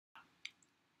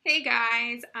Hey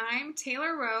guys, I'm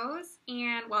Taylor Rose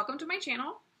and welcome to my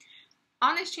channel.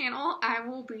 On this channel, I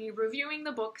will be reviewing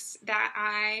the books that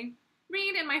I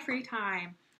read in my free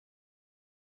time.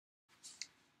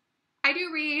 I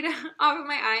do read off of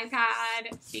my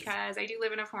iPad because I do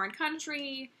live in a foreign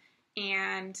country,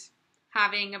 and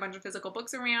having a bunch of physical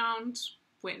books around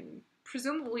when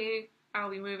presumably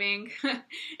I'll be moving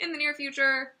in the near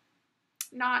future,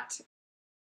 not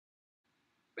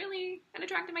really an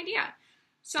attractive idea.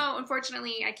 So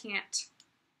unfortunately, I can't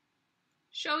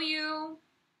show you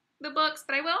the books,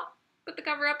 but I will put the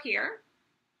cover up here.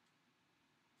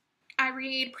 I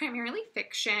read primarily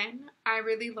fiction. I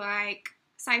really like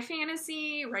sci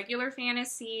fantasy, regular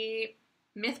fantasy.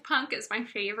 Myth punk is my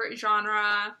favorite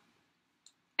genre.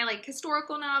 I like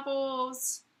historical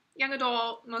novels, young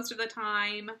adult most of the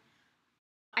time.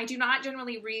 I do not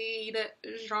generally read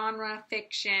genre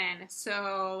fiction,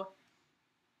 so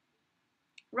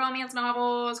romance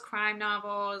novels, crime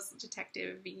novels,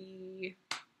 detective-y,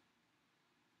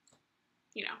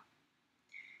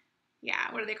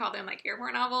 yeah, what do they call them, like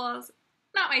airport novels?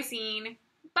 Not my scene,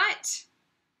 but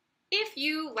if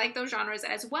you like those genres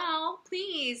as well,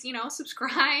 please,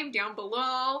 subscribe down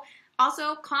below.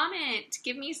 Also, comment,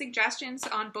 give me suggestions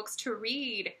on books to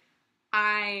read.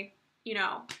 I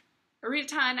read a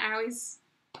ton. I always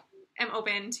am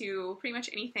open to pretty much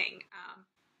anything.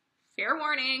 Fair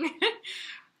warning,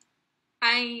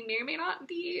 I may or may not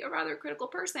be a rather critical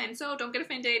person, so don't get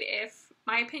offended if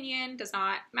my opinion does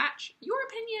not match your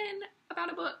opinion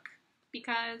about a book,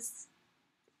 because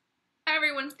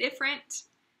everyone's different.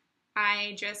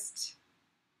 I just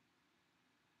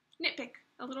nitpick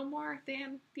a little more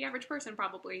than the average person,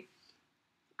 probably.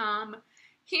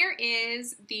 Here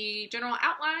is the general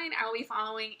outline I will be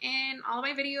following in all of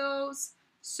my videos,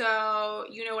 so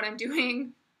you know what I'm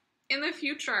doing in the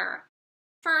future.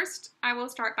 First, I will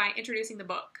start by introducing the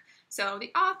book. So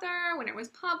the author, when it was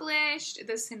published,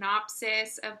 the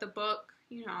synopsis of the book,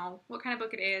 what kind of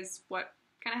book it is, what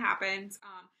kind of happens.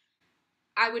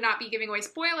 I would not be giving away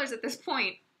spoilers at this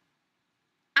point.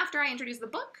 After I introduce the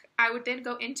book, I would then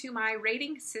go into my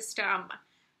rating system.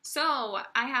 So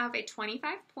I have a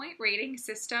 25-point rating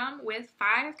system with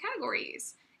 5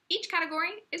 categories. Each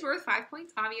category is worth 5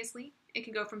 points, obviously. It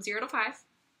can go from 0 to 5.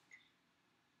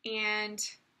 And,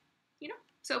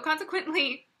 so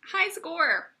consequently, high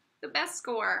score, the best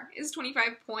score, is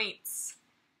 25 points.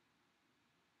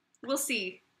 We'll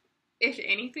see if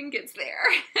anything gets there.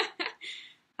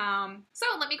 So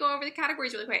let me go over the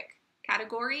categories really quick.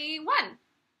 Category 1,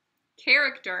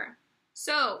 character.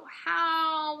 So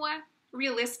how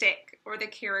realistic are the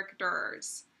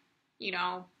characters?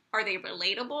 Are they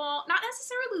relatable? Not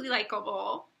necessarily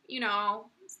likable.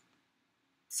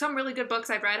 Some really good books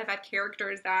I've read have had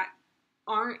characters that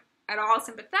aren't at all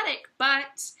sympathetic,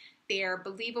 but they're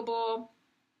believable.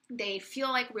 They feel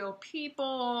like real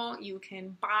people. You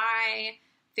can buy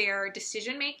their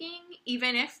decision making,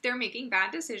 even if they're making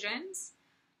bad decisions.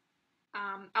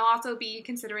 I'll also be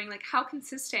considering how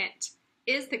consistent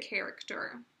is the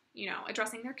character,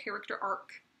 addressing their character arc.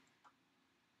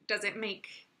 Does it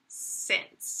make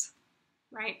sense,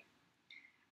 right?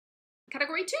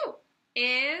 Category 2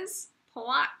 is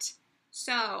plot.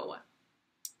 So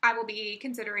I will be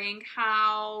considering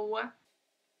how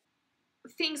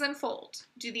things unfold.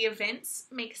 Do the events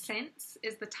make sense?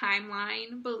 Is the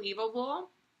timeline believable?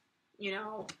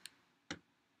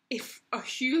 If a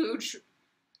huge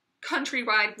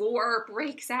countrywide war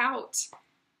breaks out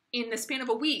in the span of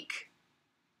a week,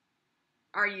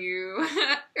 are you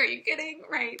kidding?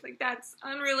 Right? That's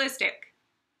unrealistic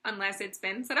unless it's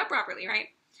been set up properly, right?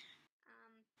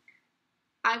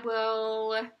 I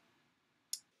will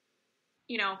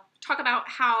talk about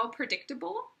how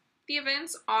predictable the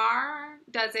events are.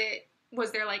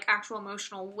 Was there actual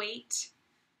emotional weight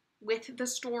with the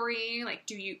story?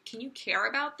 Can you care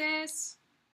about this?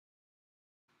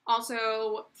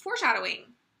 Also,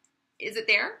 foreshadowing. Is it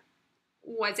there?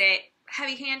 Was it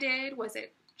heavy-handed? Was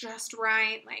it just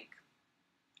right?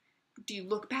 Do you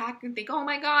look back and think, oh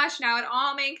my gosh, now it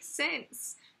all makes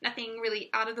sense? Nothing really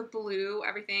out of the blue.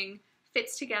 Everything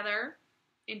fits together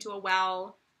into a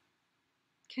well-considered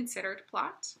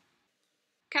plot.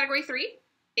 Category 3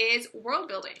 is world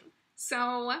building.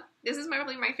 So this is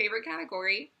probably my favorite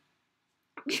category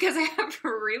because I have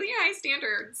really high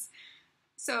standards.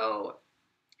 So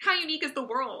how unique is the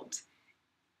world?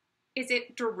 Is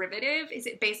it derivative? Is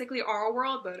it basically our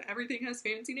world, but everything has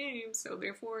fancy names, so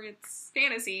therefore it's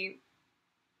fantasy?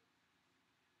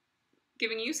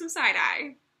 Giving you some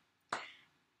side-eye.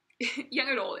 Young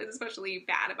adult is especially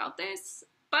bad about this,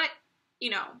 but,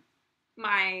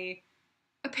 my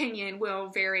opinion will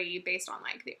vary based on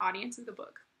the audience of the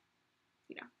book.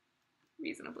 you know,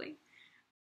 reasonably.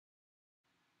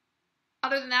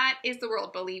 Other than that, is the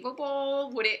world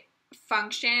believable? Would it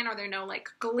function? Are there no like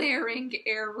glaring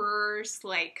errors,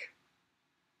 like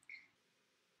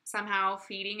somehow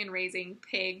feeding and raising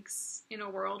pigs in a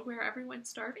world where everyone's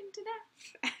starving to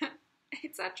death,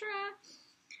 etc.?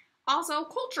 Also,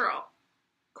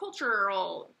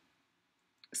 cultural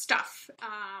stuff.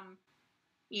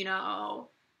 You know,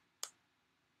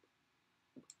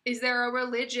 is there a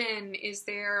religion? Is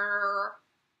there,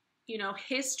 you know,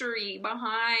 history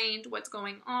behind what's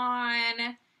going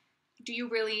on? Do you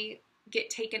really get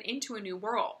taken into a new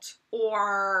world?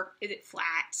 Or is it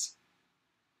flat?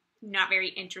 Not very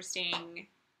interesting.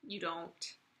 You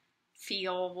don't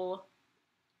feel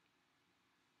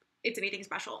it's anything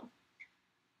special.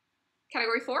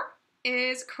 Category 4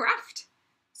 is craft.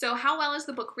 So how well is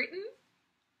the book written?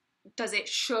 Does it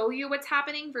show you what's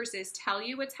happening versus tell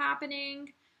you what's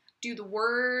happening? Do the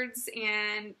words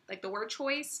and like the word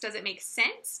choice, does it make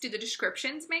sense? Do the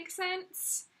descriptions make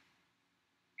sense?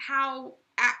 How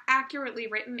accurately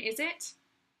written is it?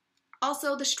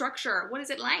 Also, the structure, what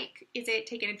is it like? Is it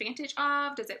taken advantage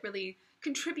of? Does it really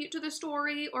contribute to the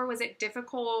story, or was it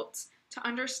difficult to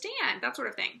understand? That sort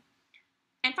of thing.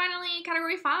 And finally,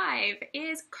 category 5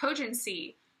 is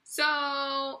cogency.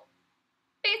 So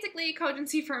basically,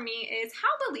 cogency for me is how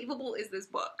believable is this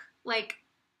book? Like,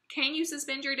 can you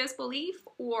suspend your disbelief,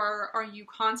 or are you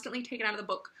constantly taken out of the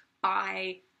book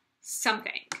by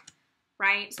something,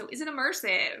 right? So is it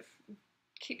immersive?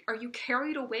 Are you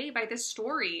carried away by this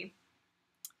story?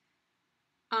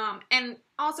 And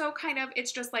also kind of,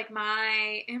 it's just like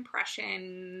my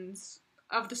impressions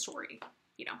of the story.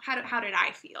 You know, how did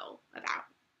I feel about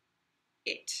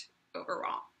it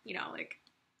overall? You know, like,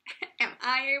 am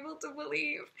I able to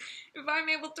believe? If I'm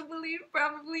able to believe,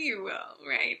 probably you will,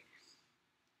 right?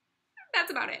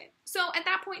 That's about it. So at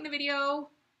that point in the video,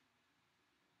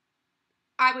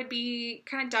 I would be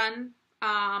kind of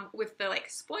done with the like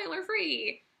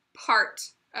spoiler-free part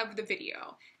of the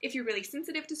video. If you're really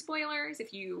sensitive to spoilers,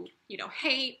 if you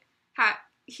hate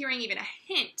hearing even a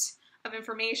hint of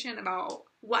information about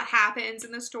what happens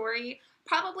in the story,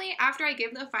 probably after I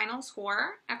give the final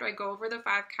score, after I go over the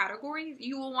 5 categories,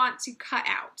 you will want to cut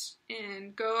out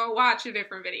and go watch a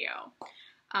different video.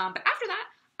 But after that,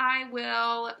 I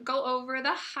will go over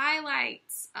the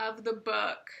highlights of the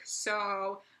book.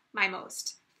 So my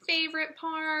most favorite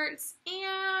parts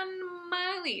and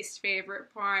my least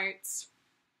favorite parts.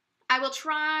 I will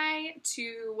try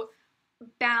to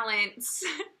balance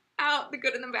out the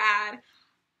good and the bad.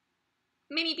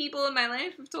 Many people in my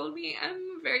life have told me I'm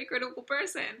a very critical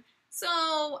person.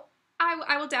 So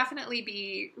I will definitely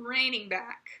be reining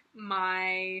back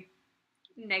my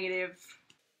negative,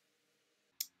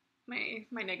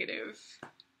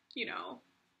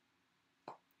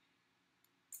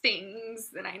 things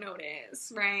that I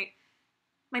notice, right?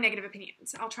 My negative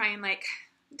opinions. I'll try and like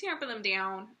tamper them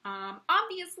down.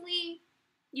 Obviously,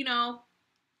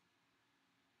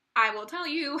 I will tell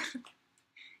you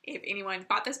if anyone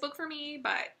bought this book for me,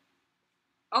 but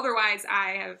otherwise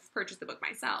I have purchased the book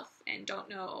myself and don't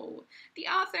know the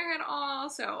author at all,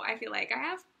 so I feel like I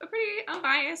have a pretty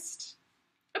unbiased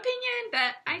opinion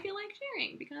that I feel like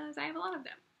sharing because I have a lot of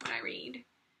them when I read.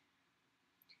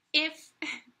 If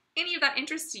any of that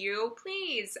interests you,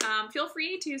 please feel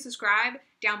free to subscribe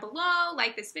down below,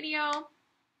 like this video,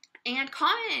 and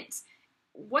comment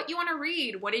what you want to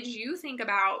read. What did you think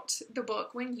about the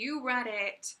book when you read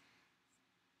it?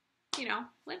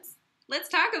 Let's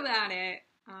talk about it.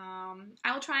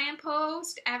 I will try and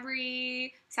post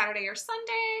every Saturday or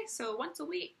Sunday, so once a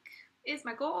week is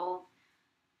my goal.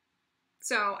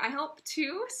 So I hope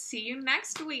to see you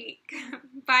next week.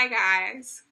 Bye, guys.